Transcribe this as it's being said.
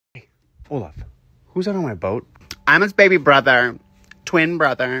Olaf, who's out on my boat? I'm his baby brother. Twin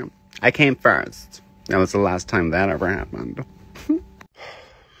brother. I came first. That was the last time that ever happened.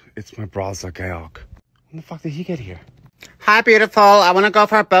 It's my brother, Georg. When the fuck did he get here? Hi, beautiful. I want to go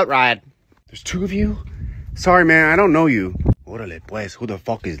for a boat ride. There's two of you? Sorry, man, I don't know you. Orale, pues, who the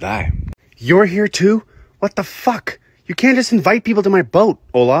fuck is that? You're here too? What the fuck? You can't just invite people to my boat,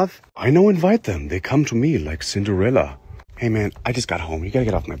 Olaf. I know invite them. They come to me like Cinderella. Hey, man, I just got home. You gotta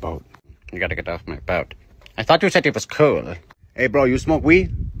get off my boat. You gotta get off my boat. I thought you said it was cool. Hey, bro, you smoke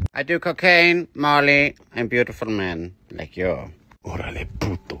weed? I do cocaine, Molly, and beautiful men like you. Orale,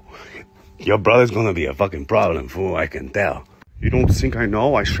 puto. Your brother's gonna be a fucking problem, fool, I can tell. You don't think I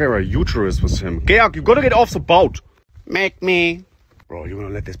know? I share a uterus with him. Georg, you gotta get off the boat. Make me. Bro, you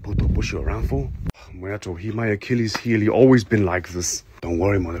gonna let this puto push you around, fool? Muerto, he my Achilles heel. He always been like this. Don't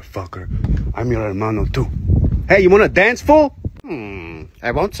worry, motherfucker. I'm your hermano, too. Hey, you wanna dance, fool?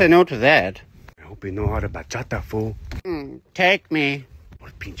 I won't say no to that. I hope you know how to bachata, fool. Take me. Por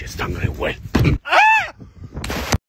pinche sangre, güey.